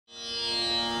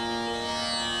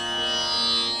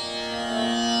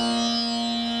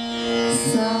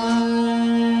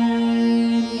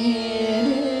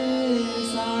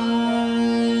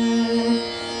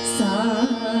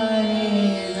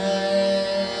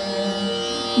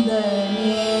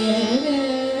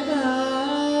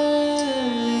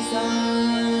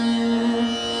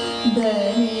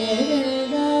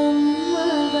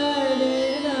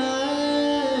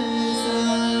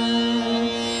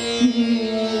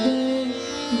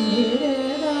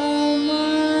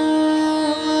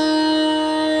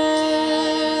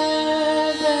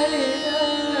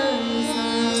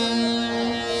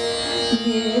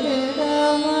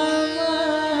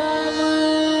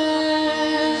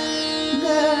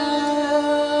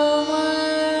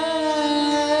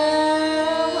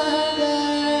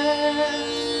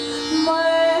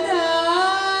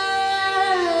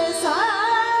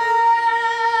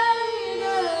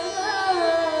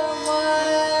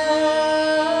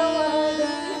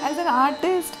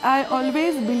I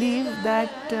always believe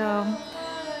that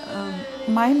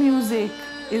my music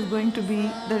is going to be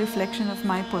the reflection of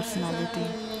my personality.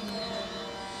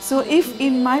 So if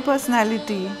in my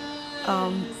personality,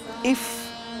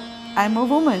 if I'm a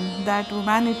woman, that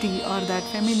humanity or that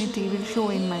femininity will show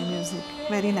in my music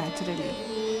very naturally.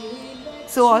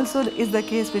 So also is the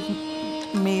case with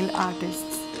male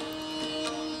artists.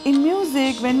 In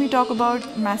music, when we talk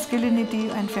about masculinity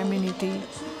and femininity,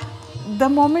 the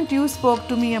moment you spoke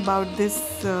to me about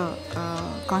this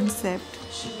concept,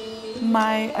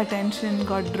 my attention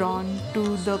got drawn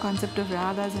to the concept of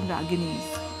Raagas and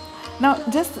Raaginis. Now,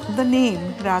 just the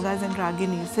name Raagas and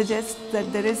Raaginis suggests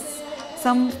that there is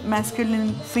some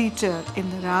masculine feature in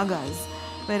the Raagas,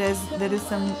 whereas there is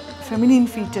some feminine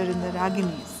feature in the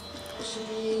Raaginis.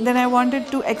 Then I wanted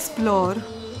to explore,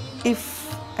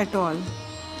 if at all,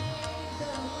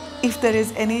 if there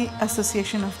is any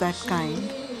association of that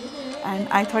kind. And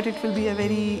I thought it will be a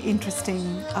very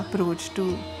interesting approach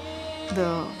to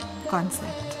the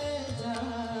concept.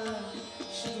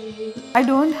 I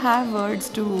don't have words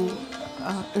to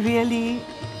really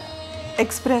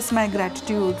express my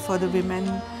gratitude for the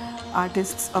women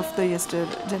artists of the yester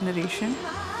generation.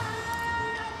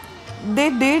 They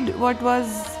did what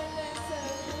was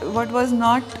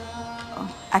not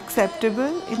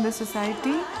acceptable in the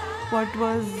society, what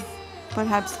was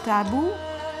perhaps taboo.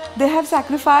 They have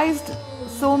sacrificed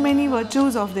so many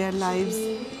virtues of their lives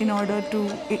in order to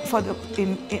for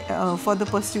the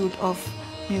pursuit of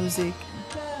music.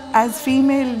 As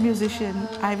female musician,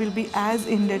 I will be as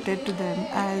indebted to them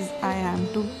as I am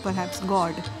to perhaps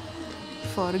God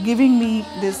for giving me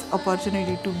this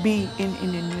opportunity to be in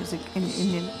Indian music, in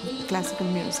Indian classical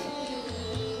music.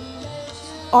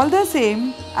 All the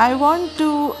same, I want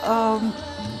to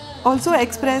also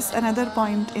express another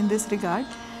point in this regard.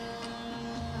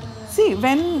 See,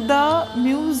 when the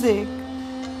music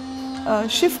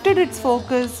shifted its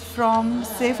focus from,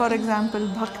 say for example,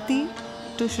 bhakti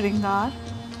to shringar,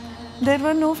 there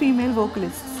were no female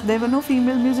vocalists, there were no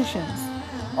female musicians.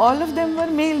 All of them were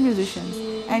male musicians,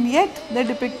 and yet they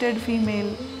depicted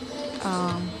female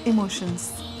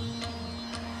emotions.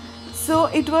 So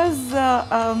it was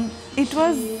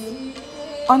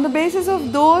on the basis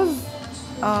of those,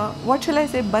 what shall I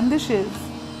say, bandishes,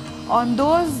 on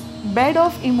those bed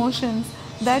of emotions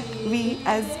that we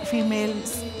as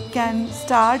females can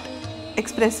start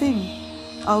expressing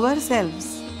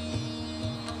ourselves.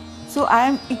 So I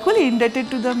am equally indebted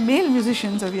to the male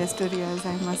musicians of yesteryears,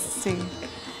 I must say.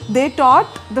 They taught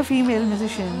the female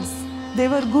musicians, they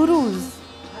were gurus.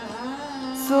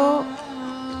 So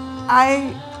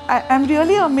I am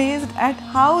really amazed at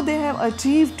how they have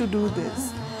achieved to do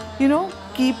this. You know,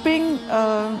 keeping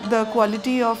the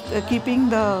quality of, keeping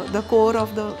the core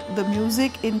of the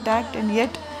music intact, and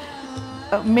yet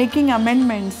making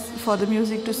amendments for the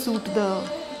music to suit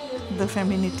the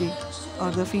femininity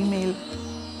or the female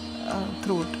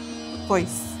throat,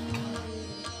 voice.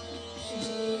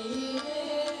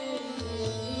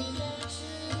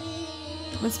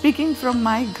 But speaking from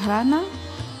my gharana,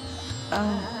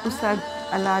 Ustad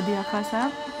Aladi Akha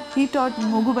Sahab, he taught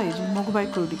Mogubai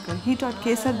Krodikar, he taught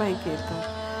Kesarbai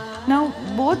Kerkar. Now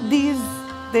both these,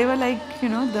 they were like, you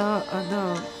know, the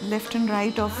left and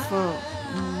right of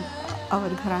our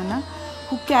gharana,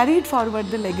 who carried forward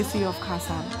the legacy of Kha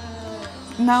Sahab.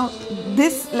 Now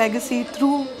this legacy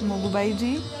through Mogubai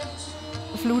ji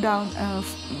flew down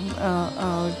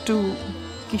to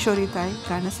Kishori Tai,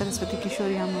 Gana Saraswati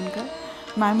Kishori Amonkar.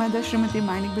 My mother Shrimati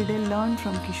Manik Bhide learned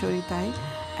from Kishori Tai,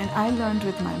 and I learned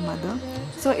with my mother.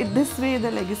 So this way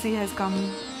the legacy has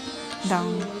come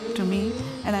down to me,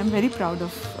 and I'm very proud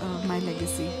of my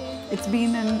legacy. It's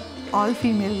been an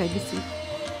all-female legacy.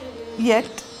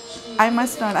 Yet, I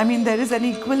must not, I mean, there is an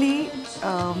equally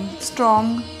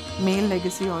strong male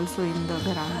legacy also in the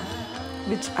Gharana,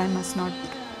 which I must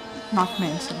not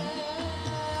mention.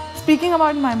 Speaking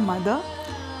about my mother,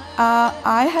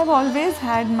 I have always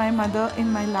had my mother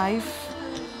in my life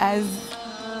as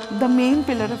the main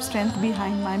pillar of strength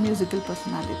behind my musical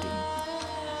personality.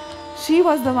 She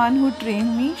was the one who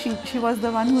trained me. She was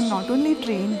the one who not only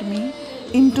trained me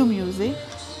into music,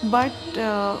 but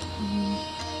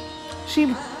she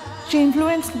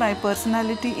influenced my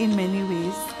personality in many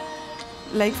ways.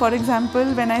 Like for example,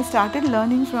 when I started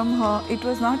learning from her, it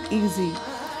was not easy.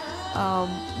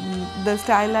 The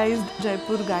stylized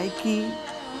Jaipur Gaiki,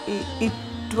 it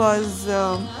was,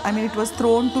 it was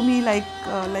thrown to me like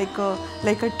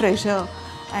a treasure,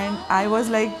 and I was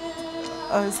like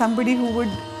somebody who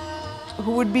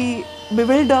would be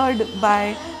bewildered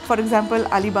by, for example,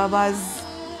 Ali Baba's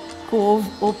cove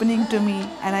opening to me,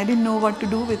 and I didn't know what to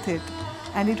do with it.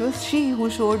 And it was she who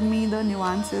showed me the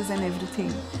nuances and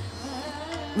everything.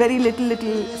 Very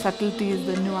little subtleties,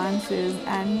 the nuances,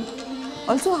 and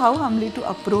also how humbly to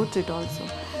approach it also.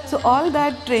 So all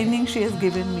that training she has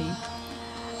given me.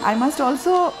 I must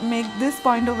also make this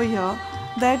point over here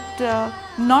that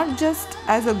not just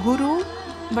as a guru,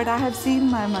 but I have seen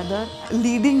my mother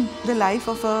leading the life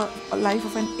of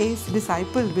an ace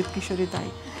disciple with Kishori Tai,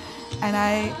 and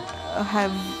I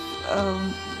have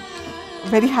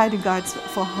very high regards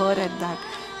for her at that,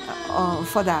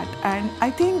 for that. And I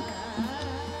think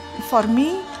for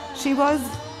me, she was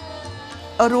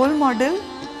a role model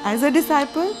as a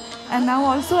disciple and now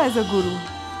also as a guru.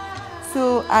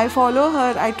 So I follow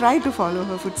her, I try to follow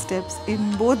her footsteps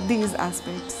in both these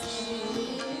aspects.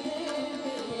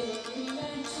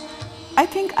 I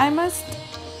think I must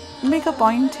make a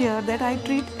point here that I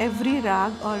treat every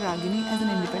rag or ragini as an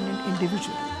independent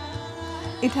individual.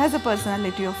 It has a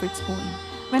personality of its own.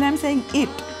 When I am saying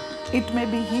it may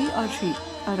be he or she,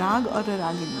 a rag or a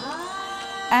ragini.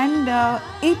 And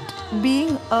it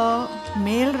being a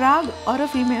male rag or a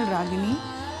female ragini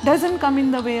doesn't come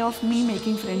in the way of me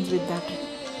making friends with that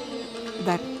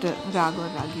rag or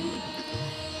ragini.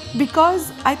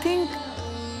 Because I think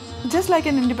just like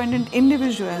an independent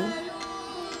individual,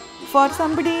 for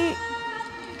somebody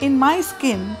in my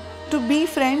skin to be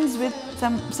friends with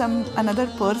some another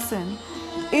person,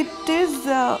 it is,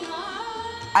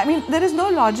 there is no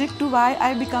logic to why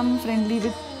I become friendly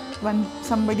with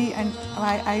somebody and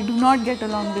why I do not get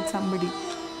along with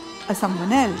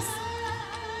someone else.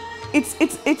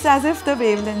 It's as if the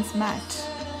wavelengths match.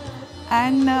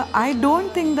 And I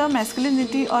don't think the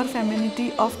masculinity or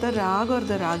femininity of the rag or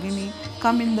the ragini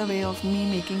come in the way of me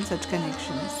making such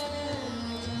connections.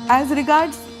 As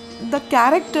regards the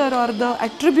character or the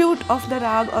attribute of the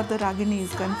rag or the ragini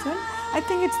is concerned, I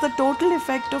think it's the total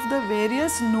effect of the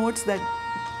various notes that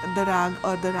the rag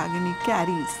or the ragini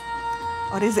carries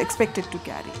or is expected to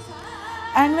carry.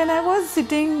 And when I was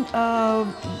sitting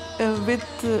with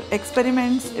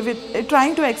experiments,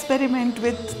 trying to experiment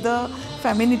with the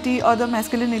femininity or the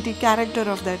masculinity character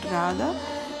of that raga,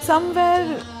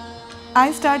 somewhere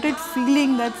I started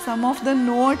feeling that some of the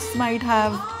notes might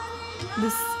have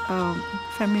this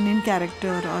feminine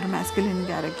character or masculine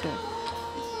character.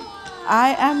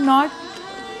 I am not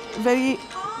very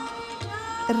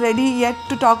ready yet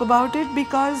to talk about it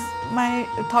because my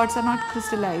thoughts are not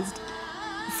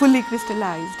fully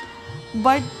crystallized.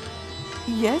 But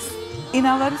yes, in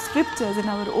our scriptures, in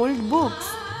our old books,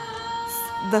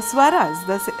 the swaras,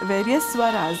 the various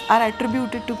swaras are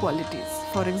attributed to qualities.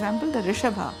 For example, the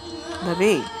Rishabha, the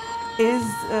Re, is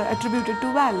attributed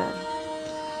to valor.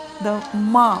 The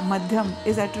Madhyam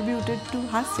is attributed to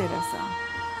Hasya Rasa,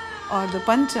 or the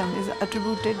Pancham is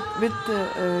attributed with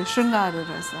Shrungara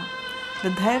Rasa. The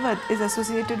Dhaivat is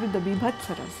associated with the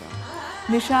Bibhatsa Rasa.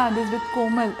 Nishad is with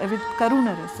Komal, with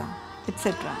Karuna Rasa,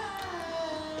 etc.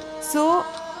 So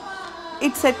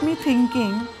it set me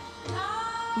thinking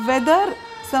whether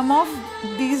some of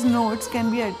these notes can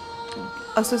be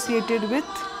associated with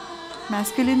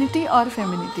masculinity or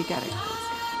femininity characters.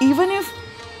 Even if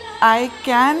I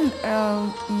can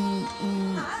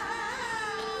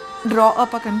draw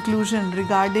up a conclusion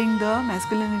regarding the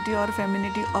masculinity or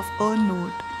femininity of a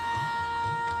note,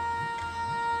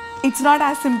 it's not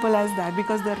as simple as that,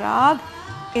 because the rag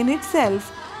in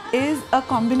itself is a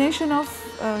combination of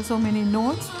so many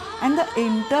notes and the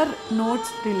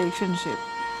inter-notes relationship.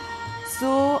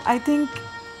 So I think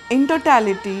in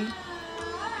totality,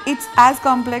 it's as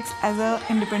complex as an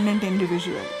independent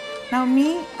individual. Now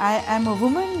I am a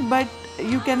woman, but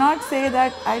you cannot say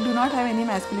that I do not have any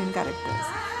masculine characters.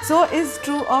 So is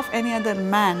true of any other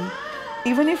man.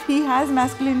 Even if he has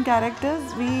masculine characters,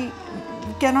 we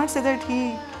cannot say that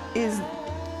he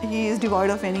is devoid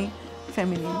of any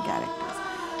feminine characters.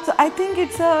 So I think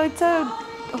it's a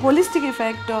holistic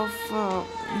effect of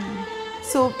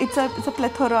so it's a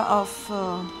plethora of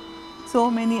so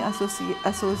many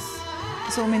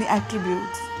so many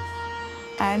attributes,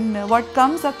 and what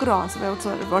comes across,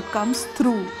 what comes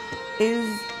through,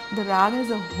 is the rag as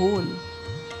a whole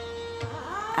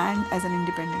and as an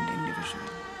independent individual.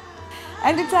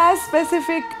 And it's as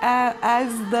specific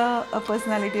as the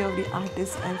personality of the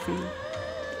artist, I feel.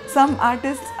 Some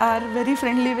artists are very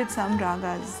friendly with some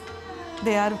ragas.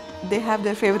 They have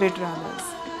their favorite ragas.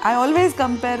 I always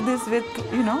compare this with,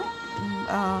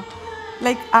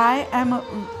 like I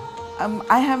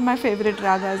have my favorite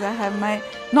ragas, I have my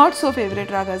not so favorite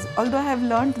ragas. Although I have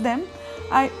learnt them,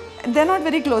 they're not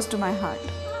very close to my heart.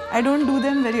 I don't do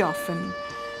them very often.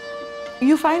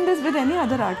 You find this with any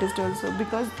other artist also,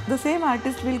 because the same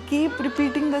artist will keep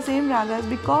repeating the same ragas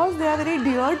because they are very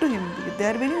dear to him, they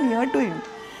are very near to him,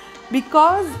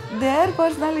 because their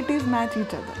personalities match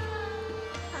each other.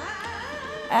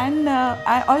 And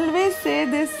I always say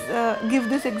this, give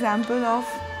this example of,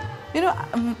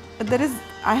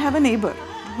 I have a neighbor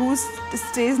who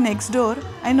stays next door.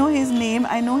 I know his name,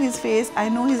 I know his face, I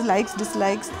know his likes,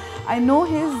 dislikes, I know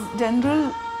his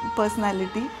general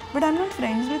personality, but I'm not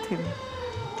friends with him.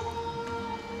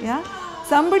 Yeah,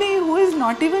 somebody who is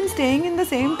not even staying in the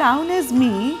same town as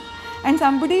me, and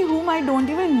somebody whom I don't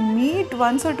even meet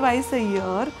once or twice a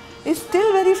year, is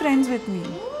still very friends with me.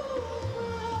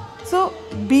 So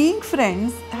being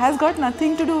friends has got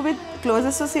nothing to do with close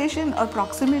association or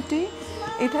proximity.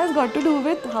 It has got to do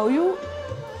with how you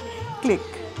click.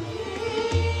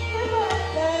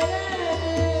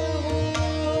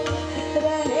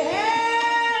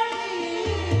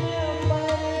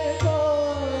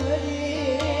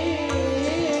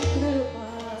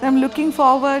 So I'm looking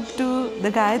forward to the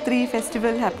Gayatri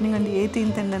Festival happening on the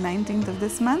 18th and the 19th of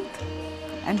this month,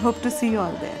 and hope to see you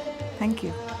all there. Thank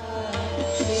you.